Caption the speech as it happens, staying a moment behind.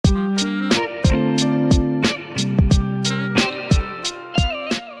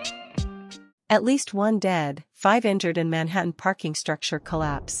At least 1 dead, 5 injured in Manhattan parking structure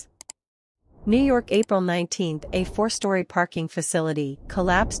collapse. New York, April 19. A 4-story parking facility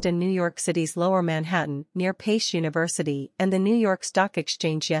collapsed in New York City's Lower Manhattan near Pace University and the New York Stock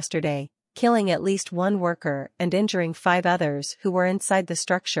Exchange yesterday, killing at least 1 worker and injuring 5 others who were inside the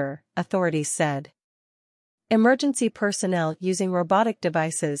structure, authorities said. Emergency personnel using robotic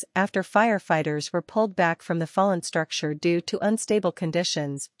devices after firefighters were pulled back from the fallen structure due to unstable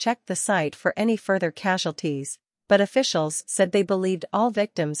conditions checked the site for any further casualties, but officials said they believed all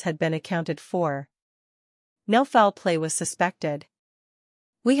victims had been accounted for. No foul play was suspected.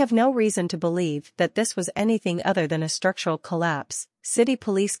 We have no reason to believe that this was anything other than a structural collapse, City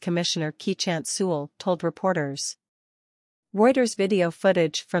Police Commissioner Keechant Sewell told reporters. Reuters video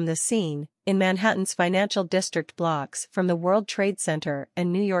footage from the scene, in Manhattan's financial district blocks from the World Trade Center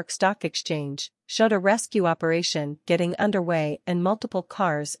and New York Stock Exchange, showed a rescue operation getting underway and multiple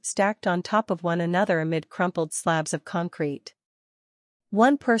cars stacked on top of one another amid crumpled slabs of concrete.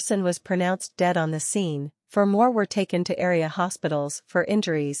 1 person was pronounced dead on the scene, 4 more were taken to area hospitals for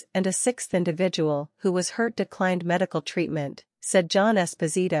injuries and a 6th individual who was hurt declined medical treatment, said John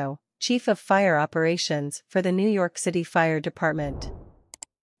Esposito, Chief of Fire Operations for the New York City Fire Department.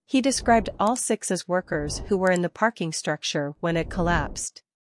 He described all 6 as workers who were in the parking structure when it collapsed.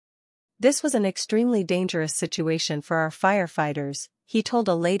 This was an extremely dangerous situation for our firefighters, he told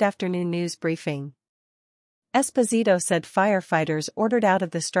a late afternoon news briefing. Esposito said firefighters ordered out of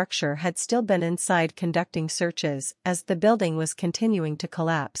the structure had still been inside conducting searches as the building was continuing to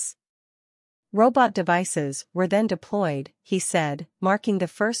collapse. Robot devices were then deployed, he said, marking the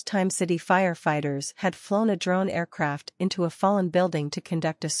first time city firefighters had flown a drone aircraft into a fallen building to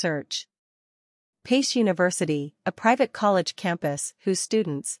conduct a search. Pace University, a private college campus whose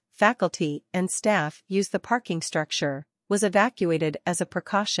students, faculty, and staff use the parking structure, was evacuated as a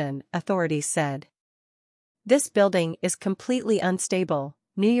precaution, authorities said. This building is completely unstable,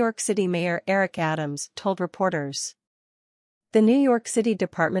 New York City Mayor Eric Adams told reporters. The New York City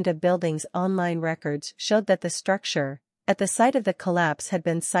Department of Buildings online records showed that the structure, at the site of the collapse, had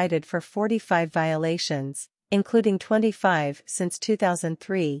been cited for 45 violations, including 25 since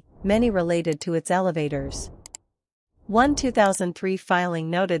 2003, many related to its elevators. One 2003 filing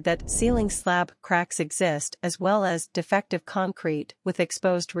noted that ceiling slab cracks exist as well as defective concrete with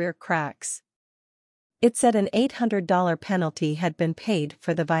exposed rear cracks. It said an $800 penalty had been paid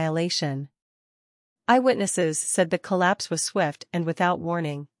for the violation. Eyewitnesses said the collapse was swift and without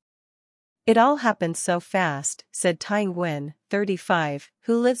warning. It all happened so fast, said Tying Nguyen, 35,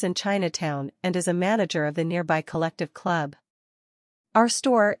 who lives in Chinatown and is a manager of the nearby Collective Club. Our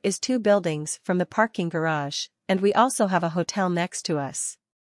store is 2 buildings from the parking garage, and we also have a hotel next to us.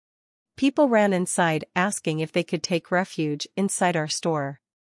 People ran inside asking if they could take refuge inside our store.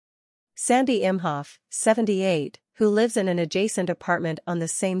 Sandy Imhoff, 78, who lives in an adjacent apartment on the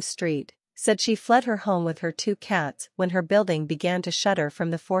same street, said she fled her home with her 2 cats when her building began to shudder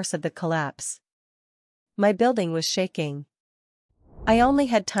from the force of the collapse. My building was shaking. I only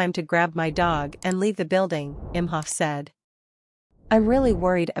had time to grab my dog and leave the building, Imhoff said. I'm really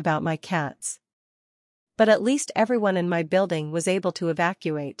worried about my cats. But at least everyone in my building was able to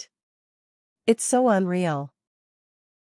evacuate. It's so unreal.